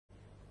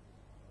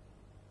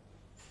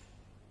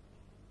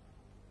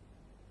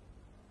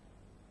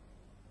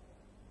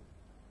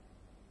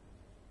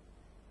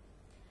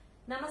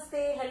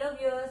Namaste, hello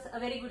viewers, a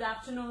very good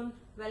afternoon.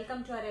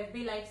 Welcome to our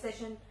FB live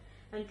session.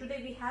 And today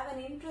we have an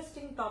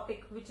interesting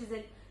topic, which is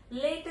a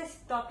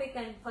latest topic,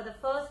 and for the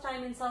first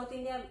time in South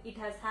India, it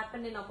has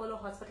happened in Apollo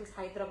Hospitals,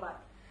 Hyderabad.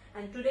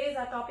 And today's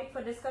our topic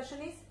for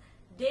discussion is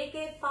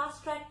Daycare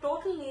Fast Track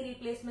Total Knee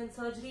Replacement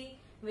Surgery,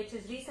 which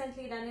is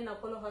recently done in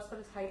Apollo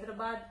Hospitals,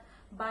 Hyderabad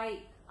by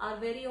our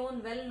very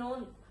own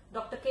well-known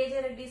Dr.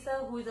 KJ Reddy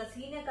sir, who is a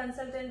senior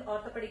consultant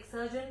orthopedic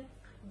surgeon,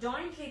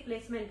 joint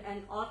replacement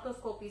and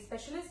arthroscopy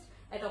specialist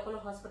at Apollo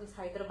Hospitals,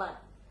 Hyderabad.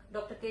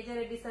 Dr. KJ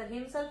Reddy sir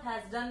himself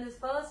has done this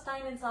first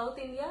time in South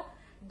India,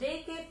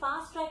 Daycare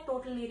Fast Track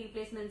Total Knee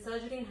Replacement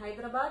Surgery in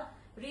Hyderabad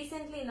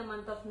recently in the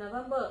month of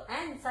November,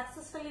 and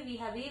successfully we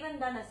have even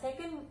done a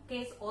second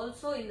case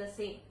also in the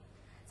same.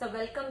 So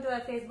welcome to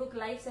our Facebook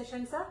live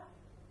session, sir.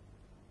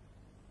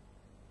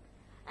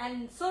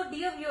 And so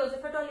dear viewers,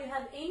 if at all you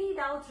have any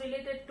doubts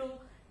related to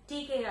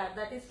TKR,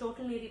 that is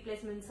total knee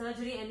replacement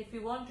surgery, and if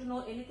you want to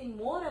know anything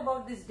more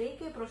about this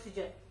daycare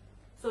procedure,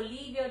 so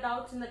leave your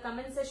doubts in the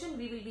comment section.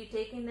 We will be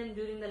taking them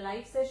during the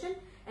live session,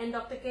 and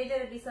Dr.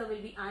 KJ Reddy sir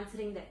will be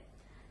answering them.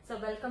 So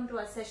welcome to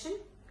our session.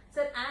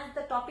 Sir, as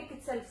the topic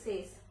itself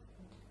says,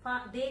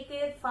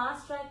 Daycare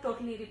Fast Track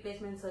Total Knee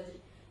Replacement Surgery.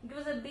 Give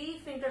us a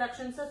brief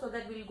introduction, sir, so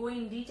that we will go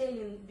in detail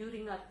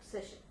during our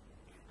session.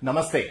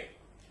 Namaste.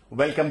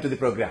 Welcome to the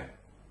program.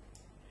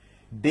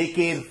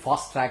 Daycare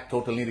Fast Track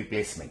Total Knee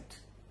Replacement.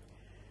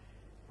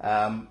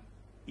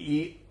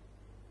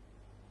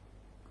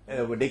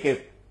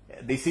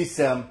 This is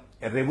a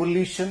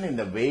revolution in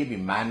the way we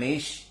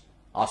manage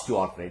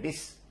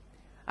osteoarthritis,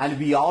 and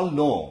we all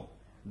know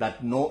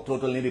that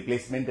total knee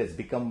replacement has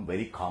become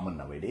very common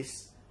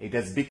nowadays. It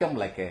has become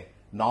like a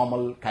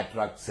normal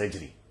cataract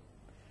surgery.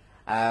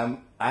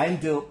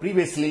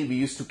 Previously we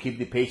used to keep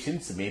the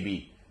patients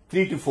maybe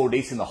 3 to 4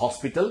 days in the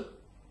hospital,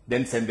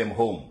 then send them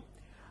home.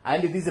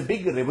 And it is a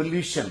big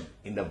revolution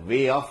in the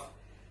way of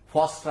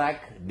fast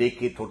track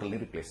daycare total knee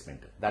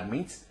replacement. That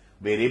means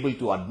we are able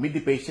to admit the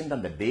patient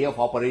on the day of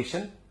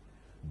operation,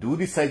 do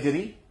the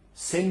surgery,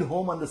 send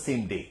home on the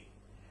same day.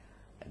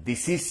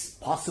 This is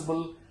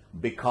possible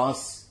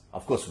because,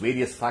 of course,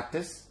 various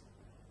factors,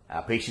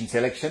 patient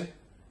selection,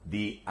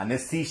 the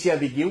anesthesia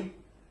we give,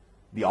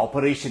 the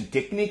operation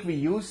technique we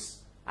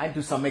use, and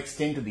to some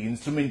extent the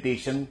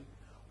instrumentation,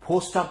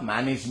 post-op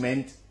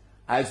management,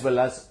 as well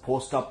as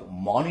post-op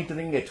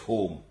monitoring at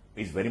home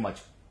is very much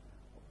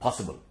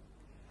possible.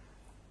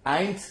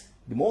 And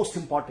the most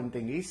important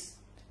thing is,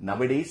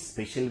 nowadays,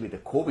 especially with the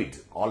COVID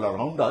all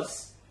around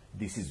us,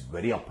 this is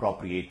very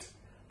appropriate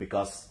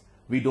because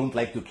we don't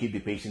like to keep the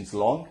patients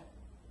long,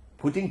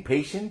 putting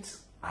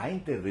patients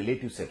and their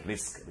relatives at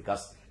risk,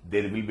 because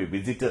there will be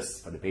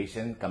visitors for the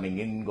patient coming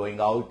in, going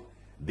out.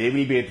 They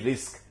will be at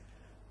risk.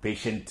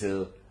 Patient,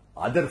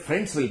 other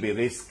friends will be at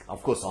risk.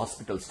 Of course,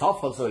 hospital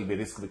staff also will be at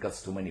risk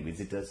because too many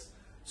visitors.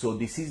 So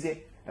this is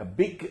a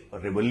big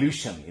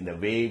revolution in the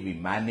way we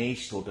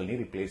manage total knee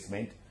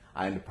replacement,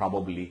 and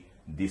probably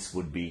this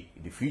would be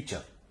the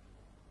future.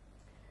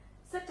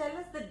 So tell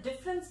us the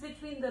difference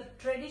between the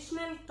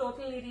traditional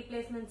total knee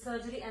replacement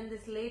surgery and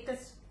this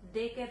latest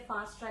Daycare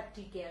Fast Track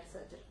TKR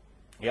surgery.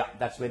 Yeah,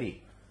 that's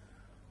very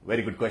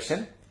good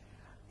question.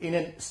 In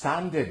a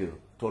standard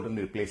total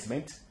knee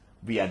replacement,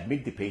 we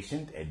admit the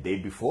patient a day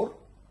before,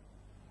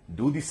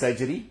 do the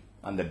surgery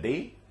on the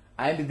day,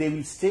 and they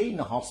will stay in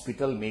the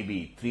hospital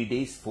maybe 3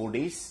 days, 4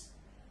 days,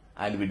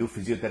 and we do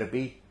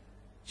physiotherapy,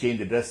 change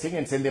the dressing,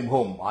 and send them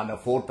home on a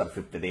 4th or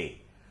 5th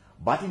day.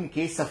 But in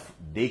case of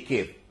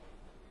daycare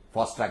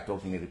fast track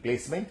total knee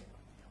replacement,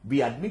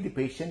 we admit the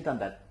patient on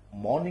the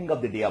morning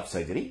of the day of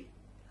surgery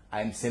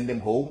and send them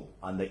home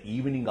on the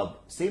evening of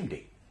same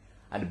day.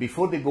 And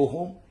before they go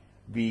home,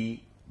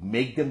 we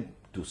make them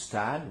to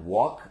stand,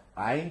 walk,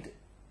 and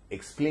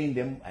explain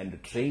them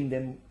and train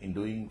them in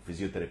doing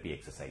physiotherapy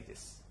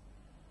exercises.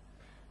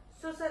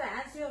 So sir,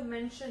 as you have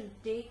mentioned,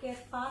 Daycare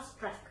Fast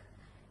Track,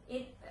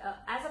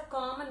 as a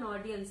common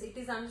audience, it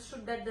is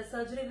understood that the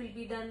surgery will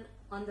be done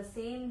on the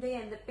same day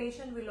and the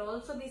patient will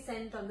also be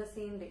sent on the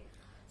same day.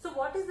 So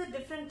what is the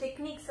different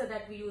techniques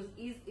that we use?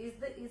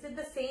 Is it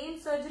the same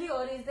surgery,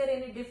 or is there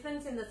any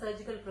difference in the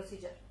surgical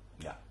procedure?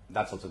 Yeah,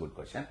 that's also a good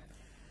question.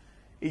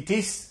 It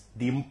is,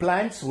 the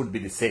implants would be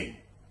the same,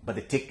 but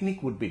the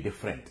technique would be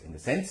different in the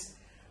sense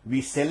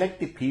we select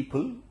the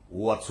people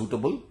who are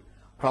suitable.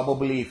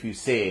 Probably if you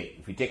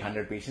take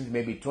 100 patients,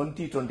 maybe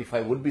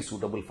 20-25 would be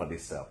suitable for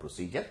this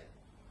procedure.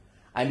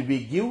 And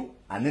we give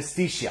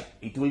anesthesia.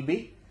 It will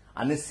be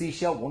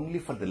anesthesia only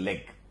for the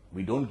leg.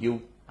 We don't give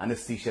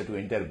anesthesia to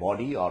entire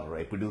body or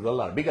epidural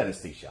or big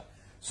anesthesia.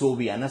 So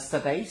we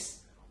anesthetize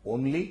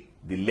only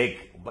the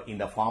leg in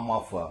the form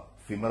of a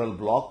femoral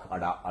block or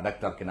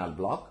adductor canal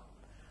block.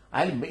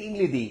 And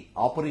mainly the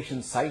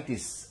operation site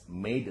is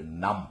made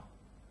numb.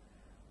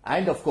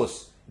 And of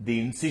course, the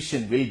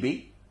incision will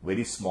be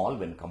very small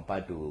when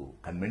compared to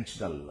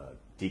conventional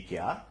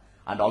TKR,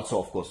 and also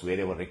of course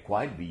wherever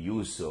required we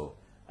use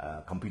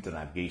computer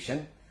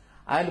navigation.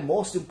 And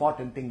most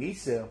important thing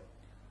is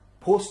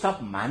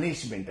post-op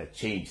management has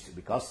changed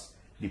because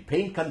the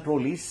pain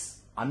control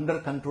is under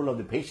control of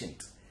the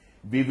patient,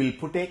 we will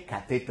put a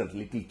catheter,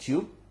 little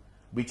tube,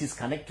 which is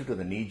connected to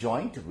the knee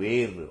joint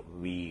where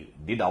we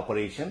did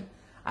operation,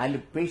 and the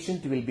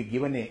patient will be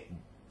given a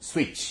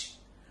switch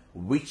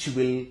which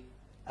will,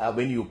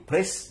 when you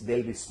press, there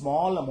will be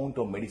small amount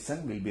of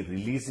medicine will be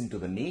released into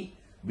the knee,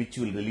 which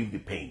will relieve the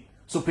pain.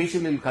 So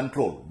patient will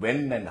control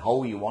when and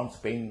how he wants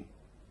pain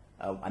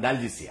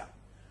analgesia.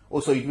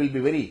 Also, it will be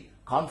very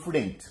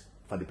confident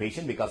for the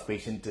patient, because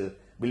patient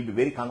will be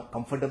very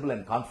comfortable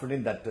and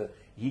confident that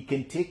he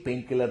can take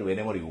painkiller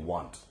whenever you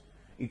want.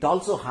 It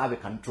also have a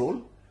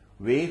control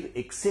where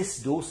excess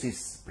dose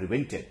is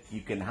prevented.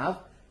 You can have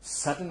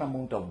certain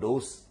amount of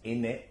dose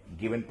in a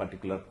given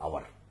particular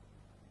hour.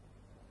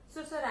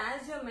 So, sir,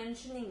 as you're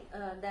mentioning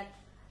that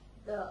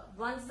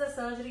once the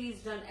surgery is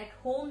done at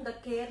home, the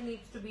care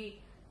needs to be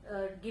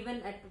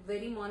given at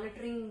very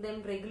monitoring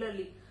them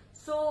regularly.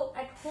 So,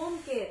 at home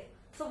care,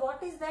 so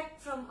what is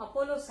that from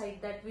Apollo side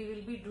that we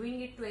will be doing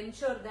it to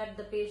ensure that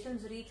the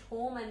patients reach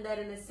home and they're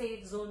in a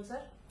safe zone,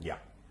 sir? Yeah,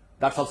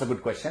 that's also a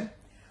good question.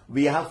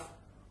 We have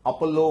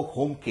Apollo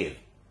Home Care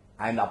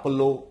and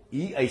Apollo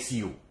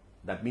eICU,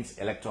 that means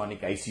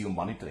electronic ICU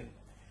monitoring.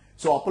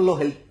 So Apollo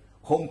Health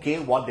Home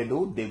Care, what they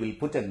do, they will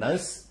put a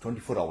nurse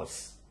 24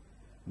 hours.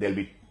 There'll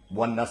be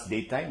one nurse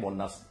daytime, one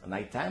nurse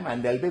nighttime,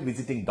 and they'll be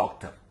visiting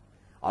doctor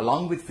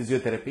along with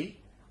physiotherapy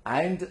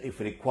and, if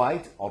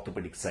required,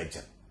 orthopedic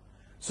surgeon.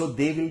 So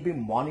they will be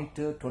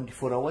monitored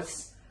 24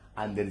 hours,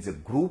 and there is a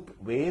group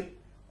where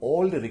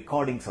all the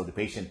recordings of the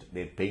patient,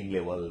 their pain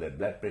level, their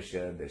blood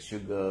pressure, their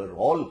sugar,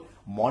 all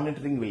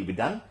monitoring will be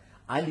done,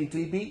 and it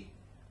will be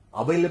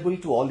available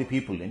to all the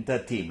people,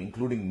 entire team,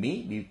 including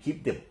me. We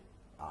keep them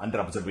under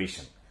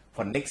observation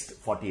for next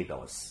 48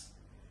 hours.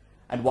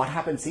 And what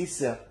happens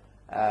is,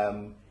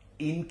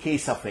 in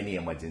case of any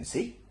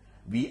emergency,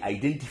 we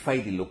identify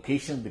the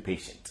location of the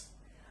patient,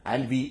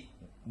 and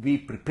we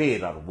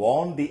prepare or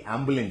warn the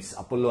ambulance,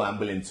 Apollo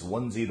ambulance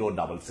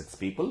 1066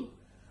 people,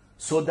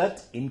 so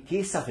that in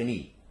case of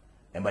any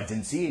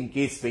emergency, in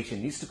case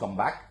patient needs to come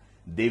back,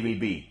 they will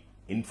be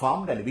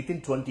informed, and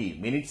within 20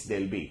 minutes they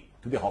will be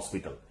to the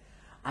hospital.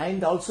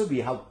 And also we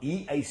have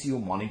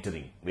eICU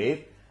monitoring, where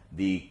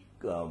the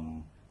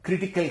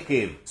critical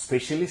care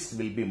specialist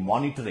will be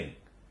monitoring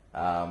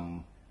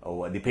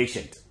the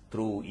patient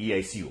through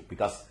eICU,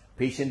 because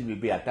patient will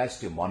be attached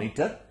to a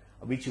monitor,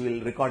 which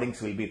recordings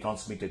will be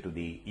transmitted to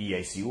the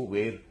eICU,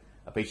 where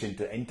a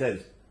patient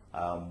enters,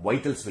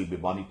 vitals will be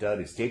monitored,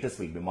 his status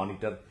will be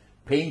monitored,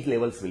 pain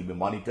levels will be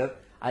monitored,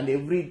 and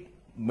every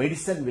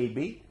medicine will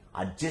be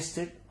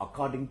adjusted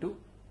according to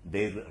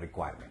their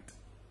requirement.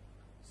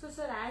 So,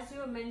 sir, as you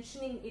were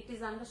mentioning, it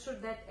is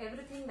understood that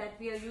everything that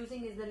we are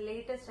using is the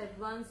latest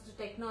advanced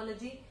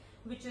technology,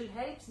 which will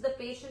help the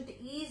patient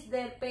ease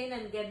their pain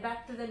and get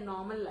back to their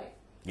normal life.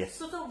 Yes.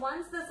 So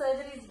once the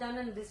surgery is done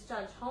and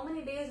discharged, how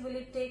many days will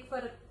it take for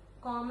a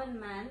common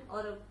man or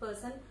a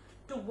person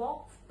to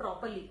walk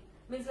properly?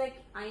 Means, like,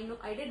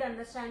 I did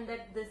understand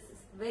that this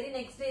very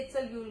next day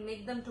itself you will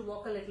make them to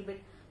walk a little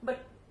bit, but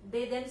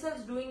they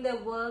themselves doing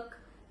their work,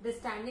 they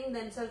standing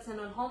themselves and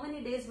all. How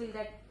many days will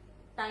that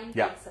time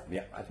take, sir?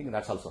 Yeah, I think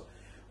that's also.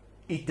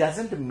 It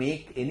doesn't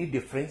make any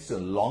difference to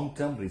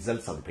long-term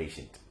results of the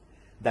patient.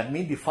 That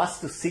means the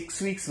first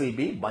 6 weeks will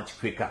be much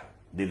quicker.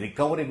 The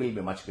recovery will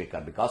be much quicker,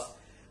 because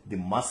the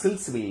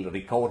muscles will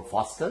recover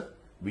faster,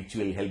 which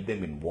will help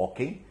them in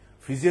walking.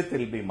 Physiotherapy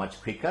will be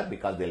much quicker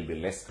because there will be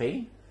less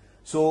pain.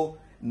 So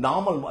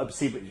normal,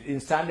 in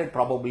standard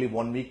probably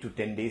 1 week to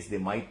 10 days they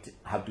might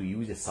have to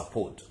use a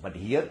support. But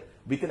here,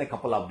 within a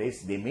couple of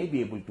days, they may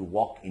be able to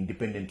walk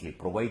independently,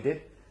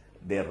 provided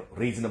they are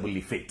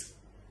reasonably fit.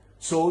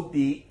 So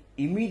the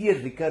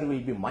immediate recovery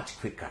will be much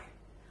quicker.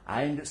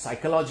 And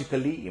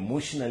psychologically,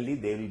 emotionally,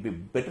 they will be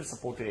better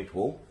supported at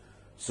home.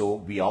 So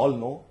we all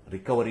know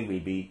recovery will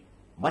be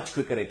much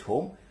quicker at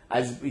home,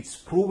 as it's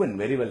proven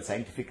very well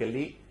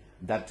scientifically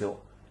that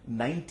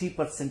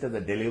 90% of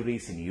the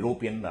deliveries in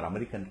European or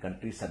American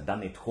countries are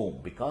done at home,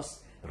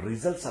 because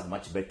results are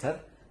much better,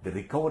 the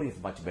recovery is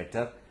much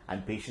better,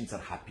 and patients are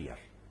happier.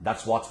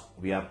 That's what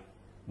we are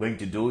going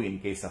to do in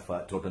case of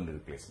a total knee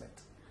replacement.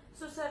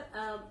 So, sir,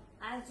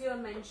 as you are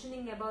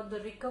mentioning about the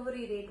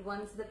recovery rate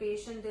once the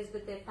patient is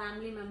with their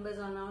family members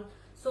or not,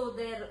 so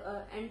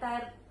their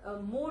entire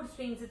mood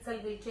swings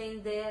itself will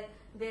change,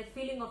 their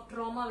feeling of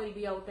trauma will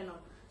be out and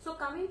out. So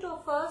coming to a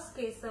first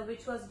case,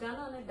 which was done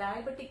on a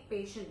diabetic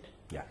patient.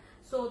 Yeah.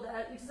 So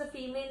it is a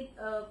female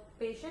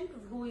patient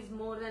who is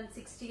more than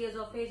 60 years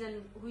of age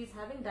and who is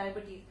having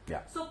diabetes.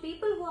 Yeah. So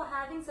people who are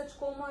having such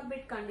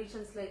comorbid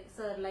conditions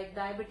like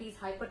diabetes,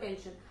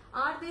 hypertension,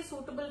 are they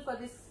suitable for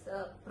this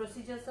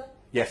procedure, sir?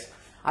 Yes,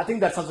 I think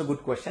that's also a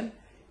good question.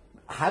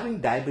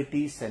 Having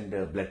diabetes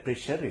and blood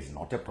pressure is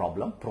not a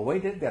problem,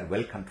 provided they are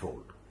well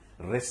controlled.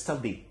 Rest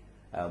of the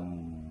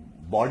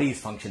body is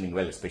functioning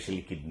well,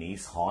 especially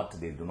kidneys, heart,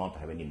 they do not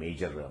have any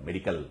major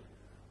medical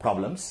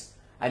problems.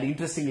 And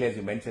interestingly, as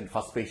you mentioned,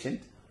 first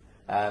patient,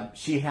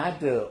 she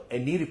had a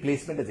knee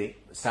replacement as a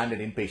standard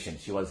inpatient.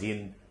 She was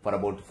in for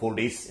about 4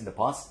 days in the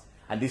past,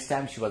 and this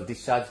time she was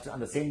discharged on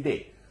the same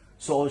day.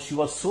 So she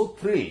was so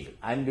thrilled,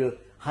 and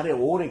her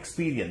own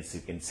experience,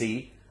 you can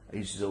see,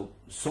 is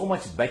so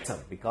much better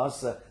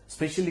because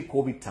especially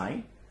COVID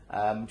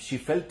time, she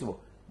felt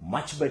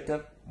much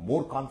better,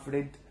 more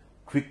confident,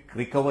 quick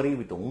recovery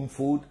with home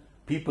food,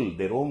 people,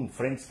 their own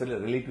friends,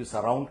 relatives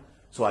around.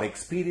 So our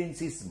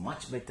experience is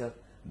much better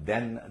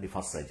than the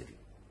first surgery.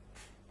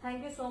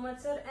 Thank you so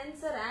much, sir. And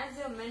sir, as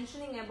you're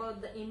mentioning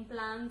about the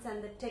implants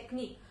and the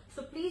technique,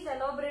 so please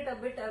elaborate a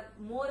bit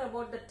more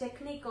about the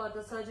technique or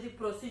the surgery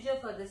procedure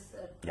for this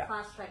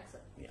fast track, sir.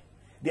 Yeah.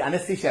 The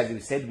anesthesia, as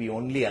we said, we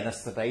only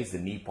anesthetize the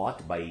knee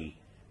part by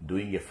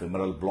doing a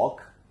femoral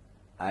block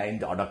and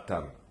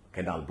adductor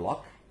canal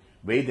block,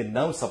 where the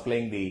nerve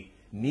supplying the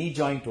knee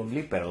joint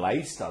only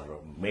paralyzed or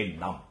made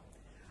numb.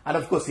 And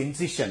of course,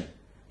 incision,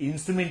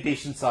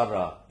 instrumentations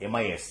are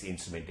MIS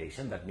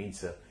instrumentation, that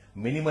means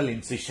minimal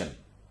incision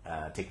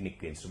technique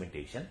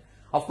instrumentation.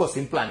 Of course,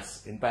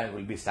 implants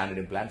will be standard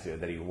implants,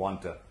 whether you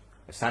want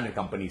standard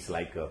companies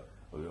like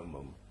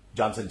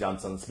Johnson &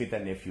 Johnson, Smith &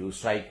 Nephew,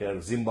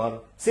 Stryker, Zimmer,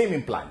 same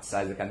implants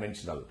as a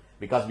conventional,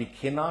 because we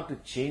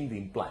cannot change the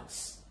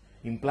implants.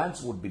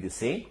 Implants would be the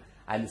same,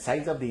 and the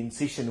size of the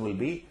incision will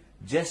be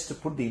just to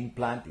put the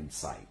implant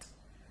inside.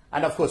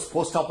 And of course,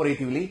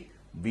 post-operatively,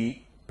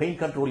 pain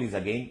control is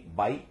again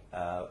by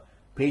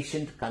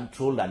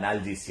patient-controlled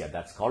analgesia,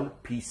 that's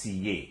called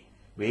PCA,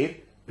 where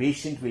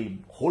patient will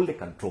hold a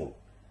control,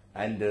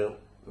 and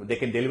they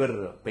can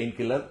deliver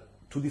painkiller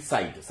to the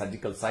site,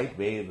 surgical site,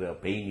 where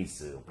pain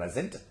is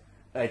present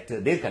at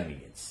their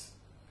convenience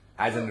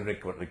as and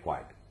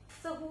required.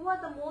 So who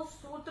are the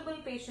most suitable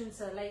patients,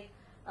 sir? Like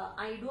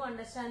I do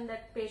understand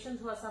that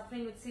patients who are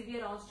suffering with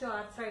severe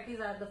osteoarthritis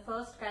are the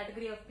first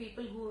category of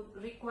people who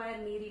require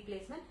knee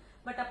replacement.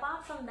 But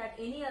apart from that,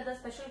 any other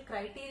special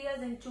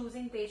criteria in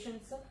choosing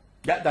patients, sir?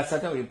 Yeah, that's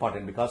certainly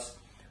important because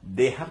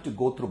they have to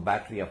go through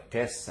battery of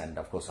tests and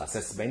of course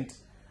assessment.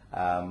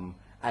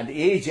 And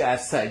age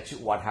as such,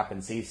 what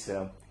happens is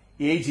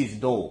age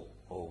is no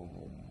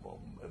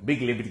big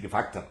limiting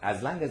factor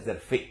as long as they're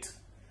fit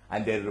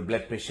and their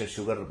blood pressure,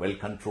 sugar well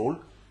controlled,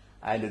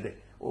 and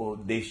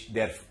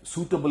they're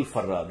suitable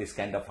for this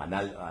kind of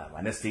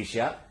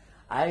anesthesia,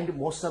 and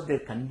most of their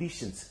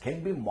conditions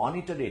can be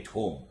monitored at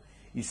home.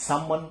 Is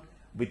someone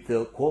with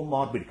a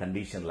comorbid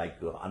condition like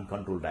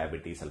uncontrolled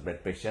diabetes or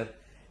blood pressure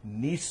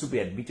needs to be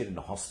admitted in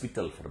the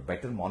hospital for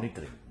better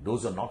monitoring.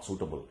 Those are not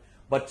suitable.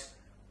 But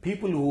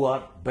people who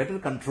are better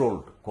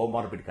controlled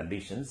comorbid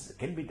conditions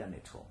can be done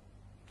at home.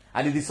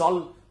 And it is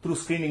all through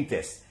screening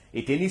tests.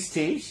 At any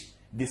stage,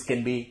 this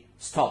can be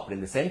stopped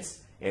in the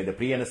sense, the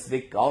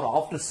pre-anesthetic or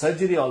after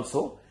surgery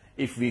also,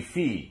 if we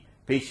feel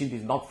patient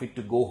is not fit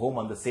to go home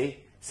on the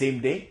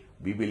same day,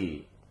 we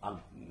will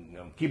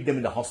keep them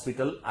in the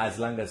hospital as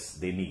long as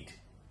they need.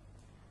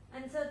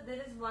 And sir, there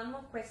is one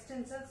more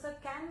question, sir. Sir,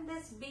 can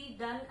this be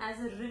done as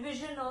a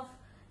revision of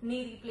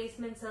knee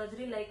replacement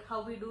surgery, like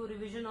how we do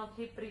revision of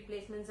hip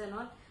replacements and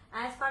all?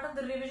 As part of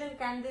the revision,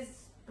 can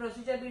this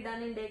procedure be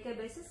done in daycare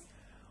basis?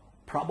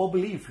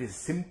 Probably if it is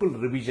simple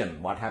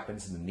revision, what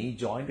happens in the knee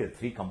joint, there are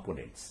three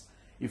components.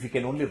 If you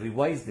can only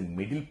revise the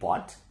middle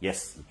part,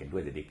 yes, you can do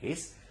it in the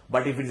case.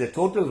 But if it is a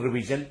total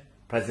revision,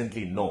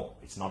 presently no,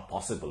 it's not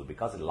possible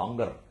because it's a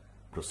longer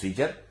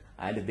procedure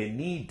and they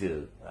need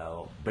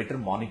better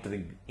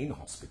monitoring in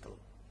hospital.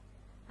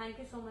 Thank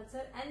you so much,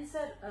 sir. And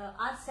sir,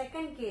 our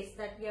second case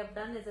that we have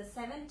done is a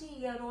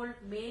 70-year-old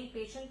male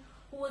patient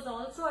who was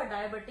also a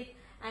diabetic,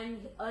 and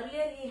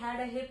earlier he had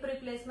a hip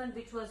replacement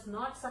which was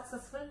not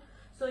successful.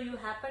 So you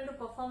happened to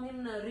perform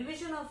him a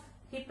revision of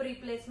hip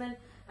replacement,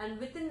 and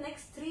within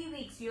next 3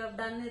 weeks you have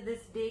done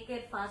this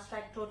daycare fast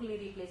track total knee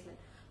replacement.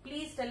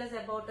 Please tell us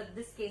about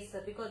this case,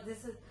 sir, because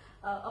this is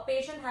a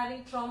patient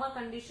having trauma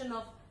condition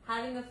of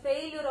having a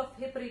failure of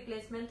hip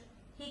replacement.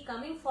 He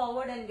coming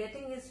forward and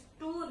getting his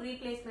 2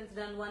 replacements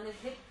done. One is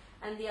hip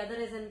and the other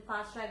is in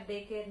fast track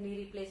daycare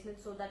knee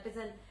replacement. So that is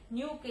a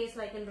new case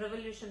like in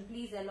revolution.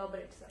 Please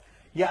elaborate, sir.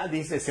 Yeah,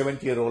 this is a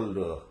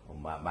 70-year-old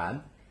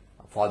man,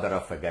 father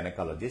of a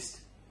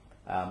gynecologist.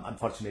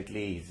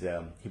 Unfortunately, his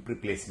hip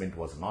replacement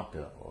was not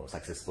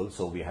successful,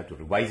 so we had to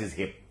revise his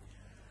hip.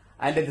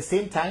 And at the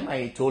same time,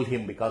 I told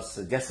him,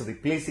 because just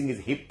replacing his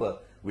hip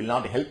will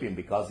not help him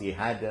because he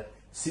had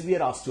severe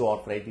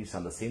osteoarthritis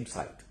on the same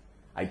side.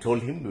 I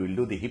told him we will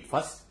do the hip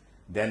first,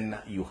 then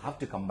you have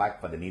to come back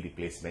for the knee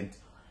replacement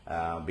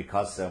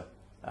because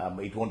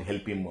it won't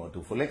help him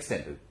to full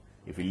extent.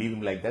 If you leave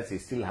him like that, he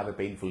still have a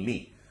painful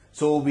knee.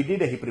 So we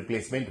did a hip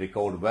replacement,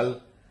 recovered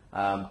well,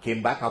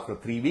 came back after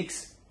 3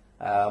 weeks.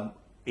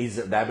 His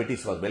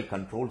diabetes was well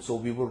controlled, so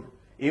we were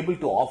able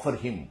to offer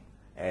him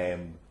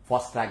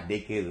fast track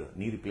daycare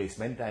knee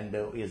replacement,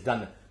 and he has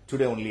done.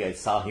 Today only I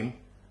saw him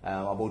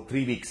about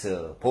 3 weeks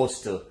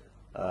post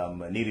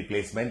knee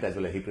replacement as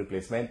well as hip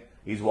replacement.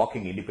 He's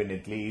walking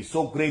independently. He's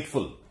so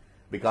grateful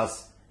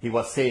because he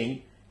was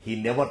saying he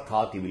never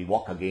thought he will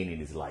walk again in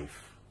his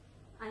life.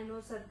 I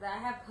know, sir. I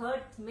have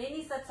heard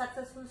many such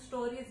successful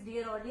stories,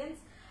 dear audience.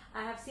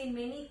 I have seen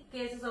many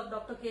cases of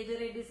Dr. KJ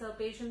Reddy's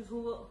patients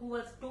who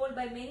was told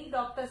by many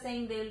doctors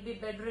saying they will be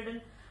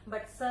bedridden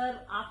But sir,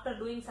 after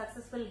doing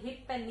successful hip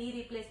and knee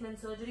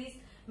replacement surgeries,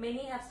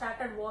 many have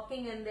started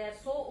walking and they are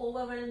so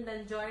overwhelmed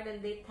and joyed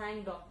and they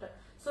thank doctor.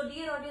 So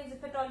dear audience,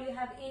 if at all you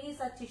have any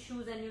such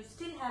issues and you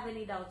still have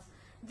any doubts,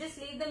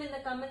 just leave them in the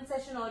comment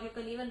section, or you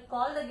can even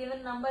call the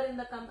given number in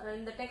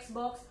the text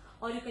box,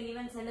 or you can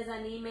even send us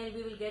an email.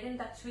 We will get in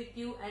touch with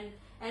you and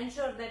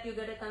ensure that you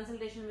get a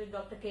consultation with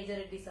Dr.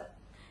 Reddy sir.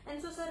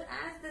 And so sir,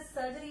 as this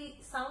surgery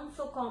sounds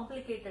so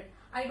complicated,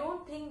 I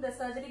don't think the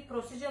surgery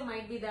procedure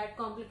might be that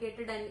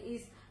complicated and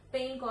is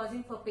pain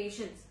causing for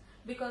patients,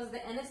 because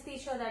the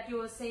anesthesia that you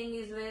were saying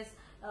is less,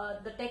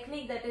 the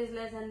technique that is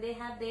less, and they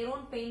have their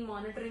own pain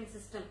monitoring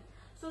system.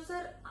 So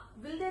sir,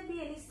 will there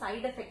be any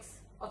side effects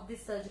of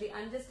this surgery?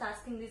 I'm just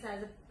asking this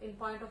as in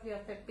point of view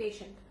of a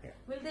patient. Yeah.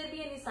 Will there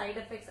be any side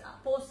effects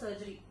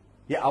post-surgery?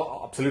 Yeah,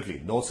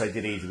 absolutely. No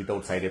surgery is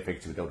without side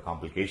effects, without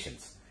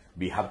complications.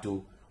 We have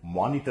to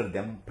monitor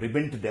them,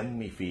 prevent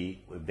them. If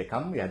they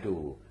come, we have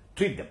to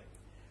treat them.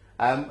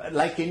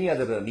 Like any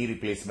other knee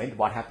replacement,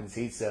 what happens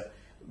is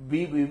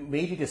we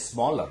made it a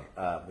smaller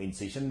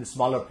incision, a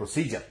smaller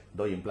procedure,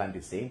 though implant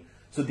is same.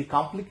 So the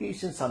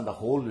complications on the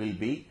whole will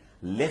be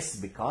less,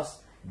 because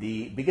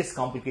the biggest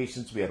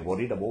complications we are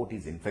worried about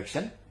is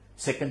infection.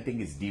 Second thing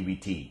is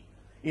DVT.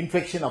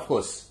 Infection, of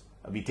course,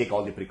 we take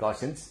all the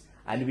precautions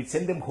and we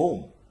send them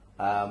home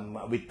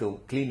with a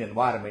clean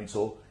environment,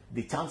 so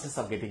the chances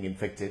of getting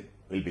infected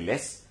will be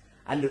less.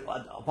 And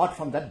apart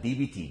from that,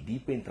 DVT,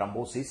 deep vein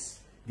thrombosis,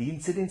 the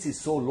incidence is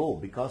so low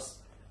because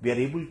we are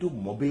able to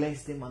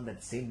mobilize them on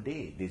that same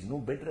day. There is no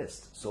bed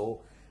rest.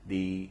 So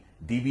the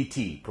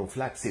DVT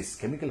prophylaxis,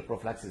 chemical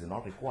prophylaxis is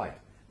not required.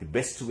 The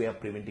best way of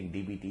preventing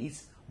DVT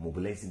is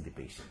mobilizing the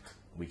patient,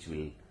 which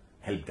will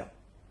help them.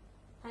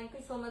 Thank you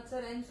so much,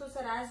 sir. And so,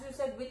 sir, as you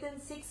said, within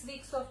 6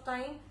 weeks of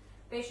time,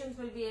 patients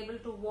will be able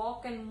to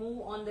walk and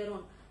move on their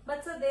own.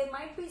 But, sir, there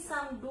might be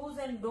some do's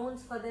and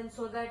don'ts for them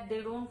so that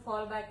they don't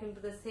fall back into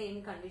the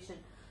same condition.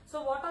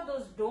 So, what are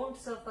those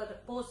don'ts, sir, for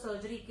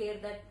post-surgery care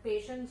that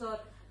patients or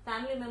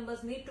family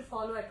members need to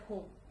follow at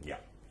home? Yeah,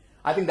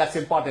 I think that's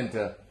an important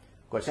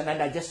question.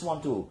 And I just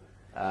want to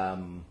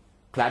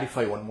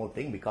clarify one more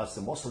thing, because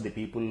most of the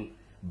people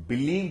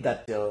believe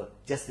that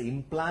just the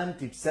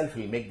implant itself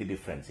will make the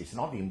difference. It's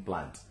not the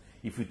implant.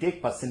 If you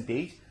take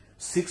percentage,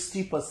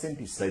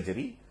 60% is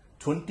surgery,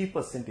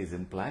 20% is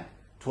implant,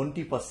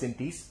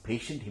 20% is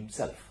patient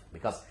himself.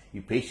 Because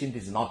if patient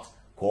is not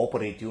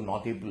cooperative,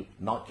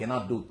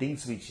 cannot do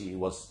things which he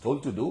was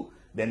told to do,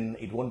 then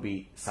it won't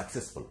be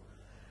successful.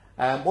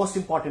 Most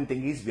important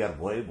thing is we are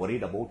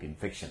worried about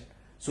infection.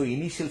 So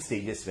initial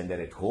stages, when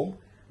they're at home,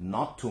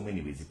 not too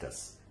many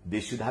visitors. They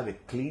should have a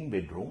clean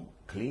bedroom,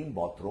 clean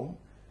bathroom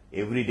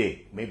every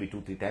day, maybe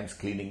 2-3 times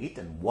cleaning it,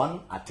 and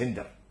one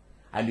attender.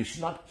 And you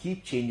should not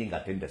keep changing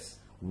attenders.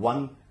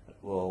 One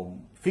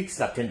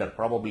fixed attender,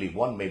 probably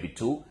one, maybe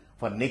two,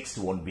 for next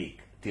 1 week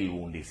till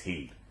wound is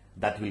healed.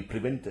 That will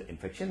prevent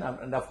infection.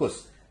 And of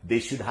course, they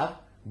should have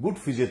good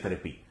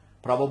physiotherapy.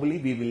 Probably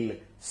we will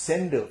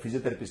send a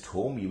physiotherapist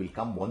home. You will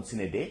come once in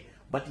a day,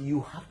 but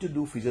you have to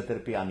do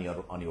physiotherapy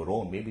on your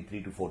own, maybe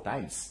 3 to 4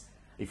 times.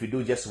 If you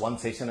do just one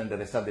session and the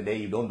rest of the day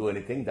you don't do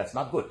anything, that's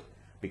not good,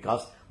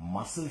 because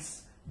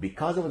muscles,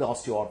 because of the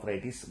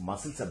osteoarthritis,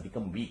 muscles have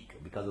become weak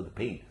because of the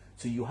pain.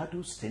 So you have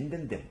to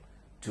strengthen them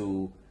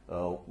to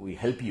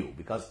help you,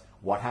 because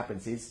what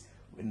happens is,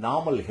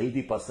 normal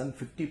healthy person,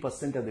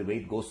 50% of the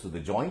weight goes to the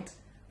joint,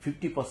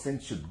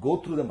 50% should go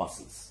through the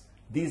muscles.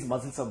 These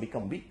muscles have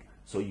become weak,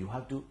 so you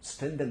have to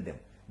strengthen them.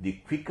 The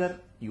quicker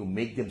you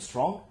make them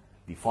strong,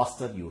 the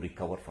faster you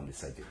recover from the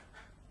surgery.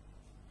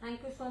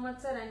 Thank you so much,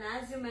 sir. And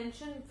as you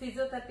mentioned,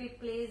 physiotherapy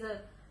plays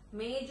a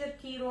major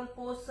key role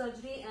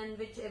post-surgery, and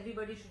which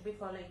everybody should be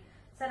following.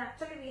 Sir,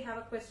 actually we have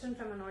a question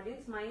from an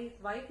audience. My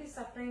wife is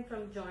suffering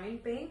from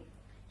joint pain.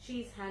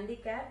 She is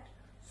handicapped.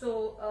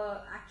 So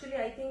actually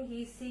I think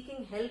he is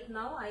seeking help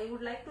now. I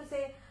would like to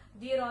say,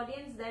 dear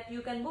audience, that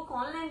you can book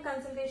online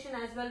consultation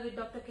as well with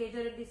Dr.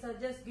 Reddy sir.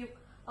 Just give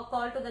a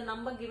call to the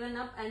number given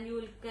up and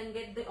you can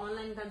get the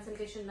online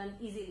consultation done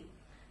easily.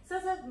 So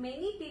sir,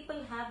 many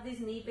people have these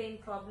knee pain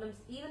problems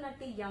even at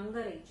a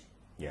younger age.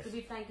 Yes. To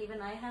be frank,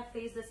 even I have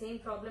faced the same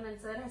problem and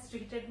sir has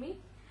treated me.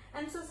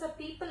 And so sir,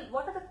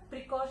 what are the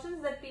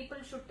precautions that people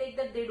should take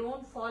that they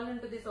don't fall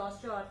into this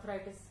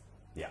osteoarthritis?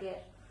 Yeah,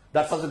 care?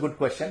 That's also a good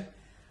question.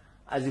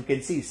 As you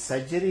can see,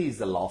 surgery is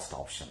the last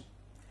option.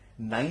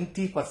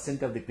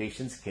 90% of the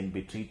patients can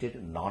be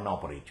treated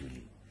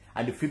non-operatively,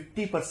 and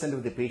 50%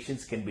 of the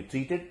patients can be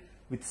treated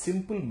with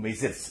simple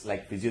measures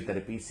like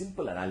physiotherapy,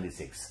 simple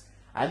analgesics,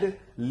 and a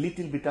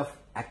little bit of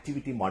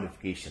activity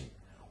modification.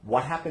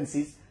 What happens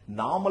is,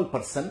 normal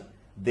person,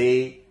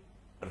 they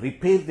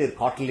repair their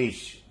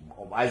cartilage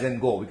as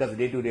and go, because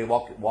day-to-day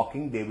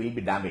walking they will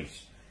be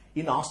damaged.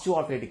 In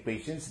osteoarthritic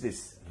patients,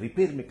 this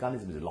repair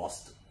mechanism is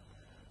lost.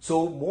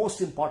 So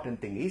most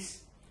important thing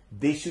is,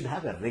 they should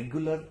have a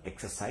regular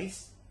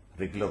exercise,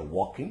 regular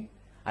walking,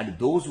 and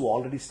those who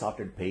already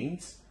started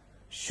pains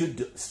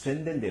should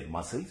strengthen their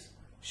muscles,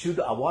 should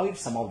avoid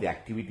some of the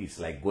activities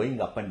like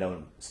going up and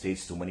down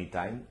stairs too many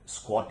times,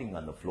 squatting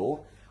on the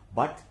floor,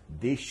 but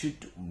they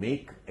should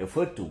make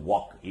effort to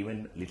walk,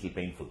 even little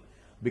painful,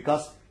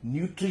 because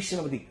nutrition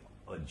of the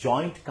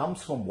joint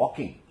comes from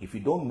walking. If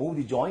you don't move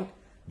the joint,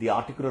 the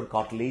articular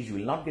cartilage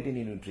will not get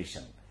any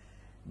nutrition.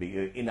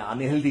 In an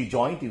unhealthy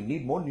joint, you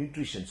need more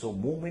nutrition. So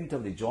movement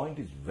of the joint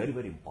is very,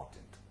 very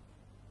important.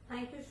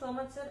 Thank you so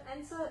much, sir.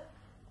 And sir,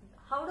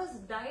 how does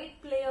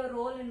diet play a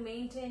role in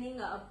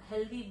maintaining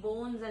healthy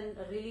bones and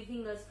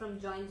relieving us from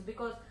joints?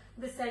 Because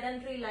the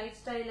sedentary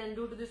lifestyle and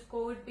due to this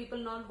COVID, people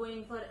not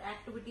going for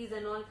activities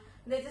and all,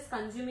 they're just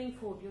consuming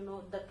food.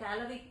 The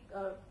calorie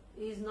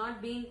is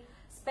not being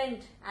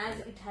spent as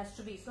it has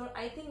to be. So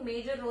I think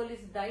major role is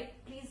diet.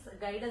 Please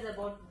guide us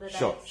about the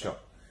diet. Sure.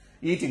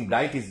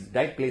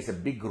 Diet plays a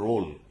big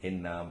role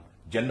in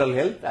general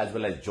health as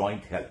well as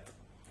joint health.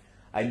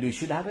 And you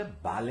should have a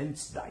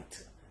balanced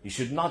diet. You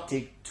should not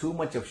take too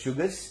much of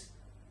sugars,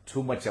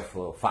 too much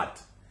of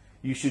fat.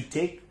 You should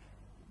take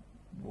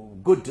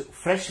good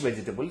fresh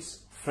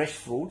vegetables, fresh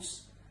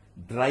fruits,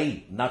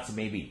 dry nuts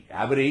maybe.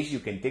 Average you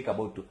can take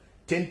about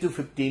 10 to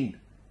 15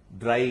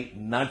 dry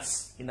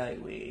nuts in a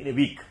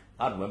week.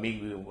 Or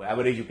maybe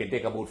average you can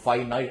take about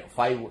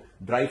 5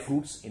 dry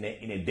fruits in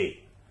a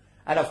day.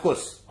 And of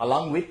course,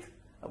 along with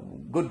a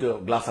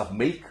good glass of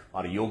milk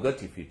or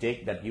yogurt, if you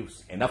take, that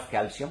gives enough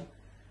calcium.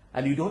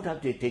 And you don't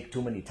have to take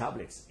too many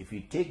tablets. If you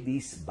take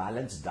these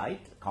balanced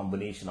diet,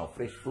 combination of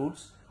fresh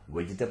fruits,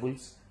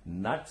 vegetables,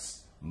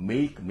 nuts,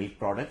 milk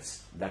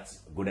products, that's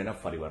good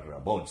enough for your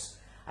bones.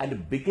 And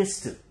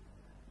the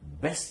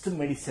best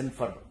medicine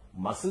for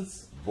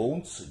muscles,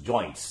 bones,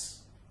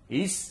 joints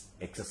is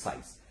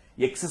exercise.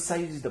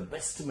 Exercise is the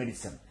best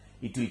medicine.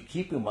 It will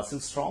keep your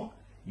muscles strong,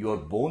 your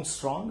bones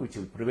strong, which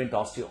will prevent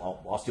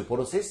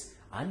osteoporosis,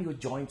 and your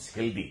joints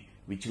healthy,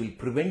 which will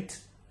prevent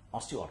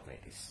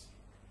osteoarthritis.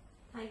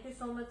 Thank you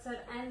so much, sir.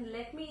 And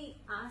let me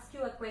ask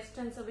you a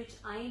question, sir, which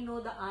I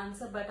know the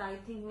answer, but I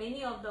think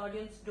many of the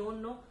audience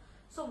don't know.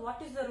 So what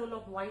is the role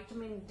of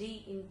vitamin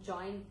D in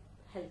joint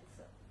health,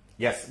 sir?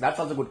 Yes, that's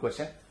also a good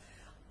question.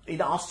 In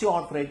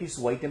osteoarthritis,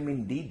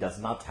 vitamin D does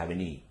not have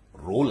any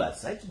role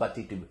as such, but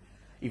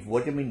if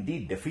vitamin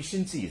D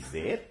deficiency is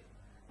there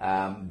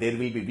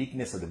will be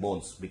weakness of the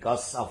bones.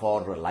 Because of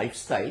our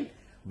lifestyle,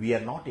 we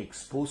are not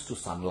exposed to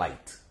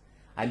sunlight.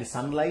 And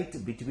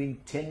sunlight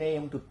between 10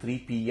 a.m. to 3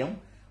 p.m.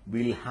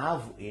 will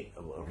have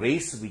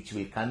rays which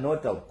will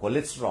convert our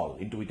cholesterol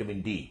into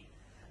vitamin D.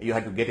 You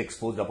have to get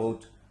exposed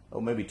about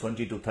maybe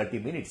 20 to 30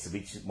 minutes,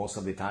 which most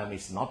of the time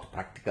is not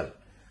practical.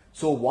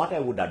 So what I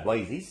would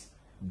advise is,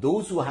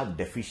 those who have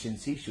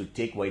deficiency should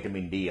take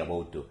vitamin D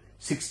about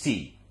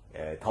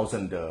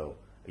 60,000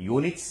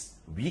 units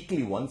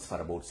weekly once for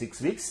about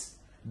 6 weeks.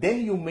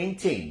 Then you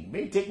maintain,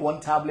 maybe take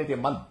one tablet a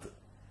month.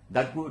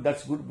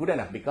 That's good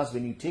enough, because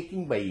when you're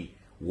taking by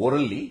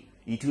orally,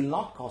 it will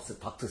not cause a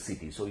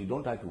toxicity, so you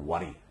don't have to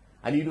worry.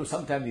 And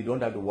sometimes you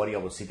don't have to worry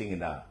about sitting in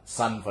the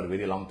sun for a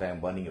very long time,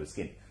 burning your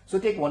skin. So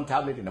take one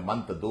tablet in a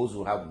month, those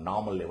who have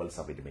normal levels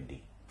of vitamin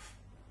D.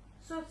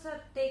 So, sir,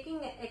 taking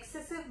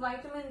excessive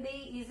vitamin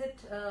D,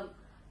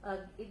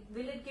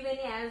 will it give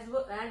any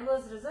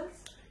adverse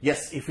results?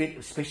 Yes,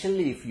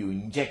 especially if you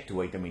inject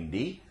vitamin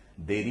D,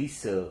 there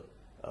is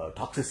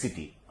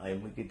toxicity.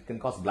 It can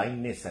cause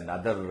blindness and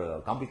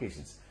other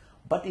complications.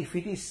 But if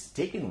it is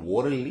taken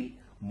orally,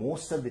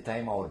 most of the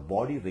time our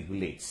body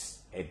regulates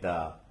at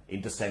the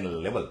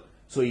intestinal level.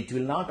 So it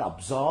will not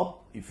absorb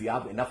if you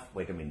have enough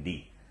vitamin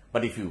D.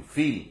 But if you're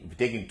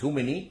taking too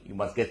many, you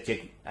must get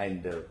checked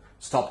and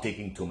stop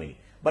taking too many.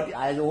 But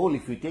as a whole,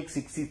 if you take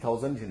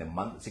 60,000 in a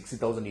month,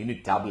 60,000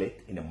 unit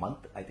tablet in a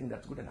month, I think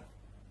that's good enough.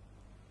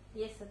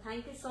 Yes, sir.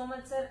 Thank you so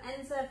much, sir.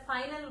 And sir,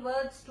 final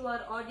words to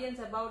our audience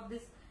about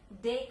this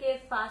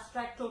Daycare fast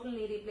track total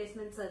knee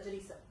replacement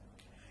surgery, sir.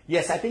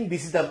 Yes, I think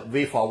this is the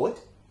way forward,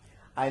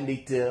 and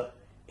it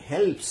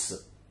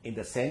helps in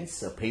the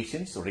sense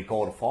patients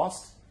recover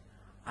fast.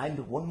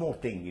 And one more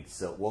thing, it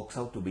works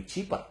out to be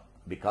cheaper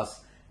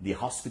because the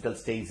hospital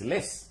stay is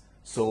less.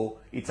 So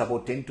it's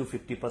about 10 to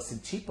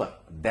 50% cheaper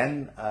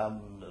than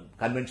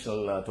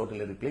conventional total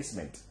knee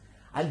replacement.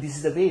 And this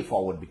is the way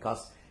forward,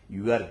 because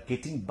you are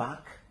getting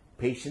back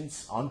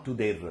patients onto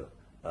their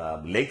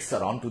legs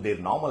or onto their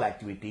normal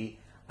activity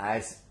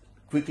as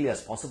quickly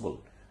as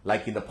possible.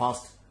 Like in the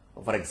past,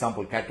 for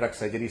example, cataract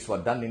surgeries were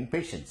done in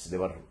patients. They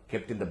were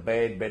kept in the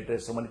bed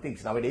rest, so many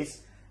things.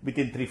 Nowadays,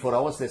 within 3-4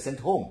 hours, they're sent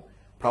home.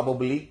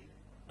 Probably,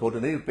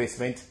 total knee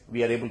replacement,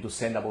 we are able to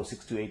send about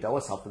 6 to 8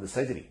 hours after the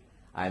surgery.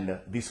 And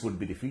this would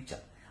be the future.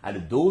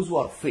 And those who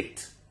are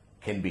fit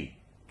can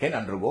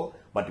undergo,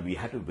 but we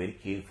have to be very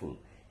careful.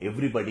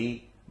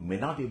 Everybody may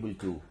not be able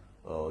to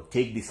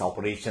take this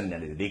operation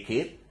and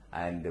daycare,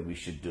 and we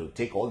should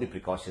take all the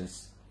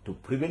precautions to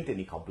prevent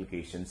any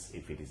complications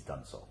if it is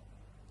done so.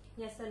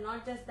 Yes, sir.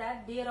 Not just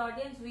that, dear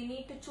audience, we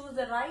need to choose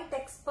the right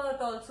expert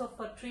also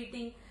for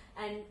treating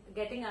and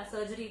getting our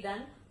surgery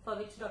done, for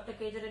which Dr.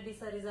 KJ Reddy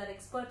sir is our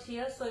expert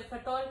here. So if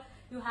at all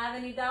you have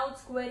any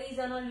doubts, queries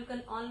and all, you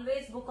can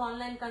always book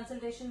online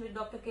consultation with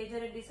Dr. KJ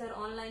Reddy sir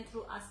online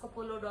through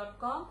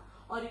askapollo.com,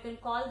 or you can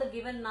call the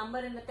given number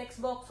in the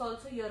text box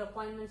also. Your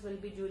appointments will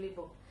be duly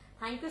booked.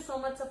 Thank you so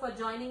much, sir, for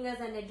joining us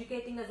and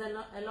educating us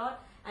a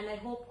lot. And I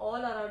hope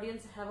all our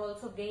audience have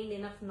also gained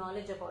enough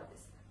knowledge about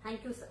this.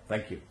 Thank you, sir.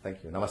 Thank you.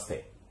 Thank you. Namaste.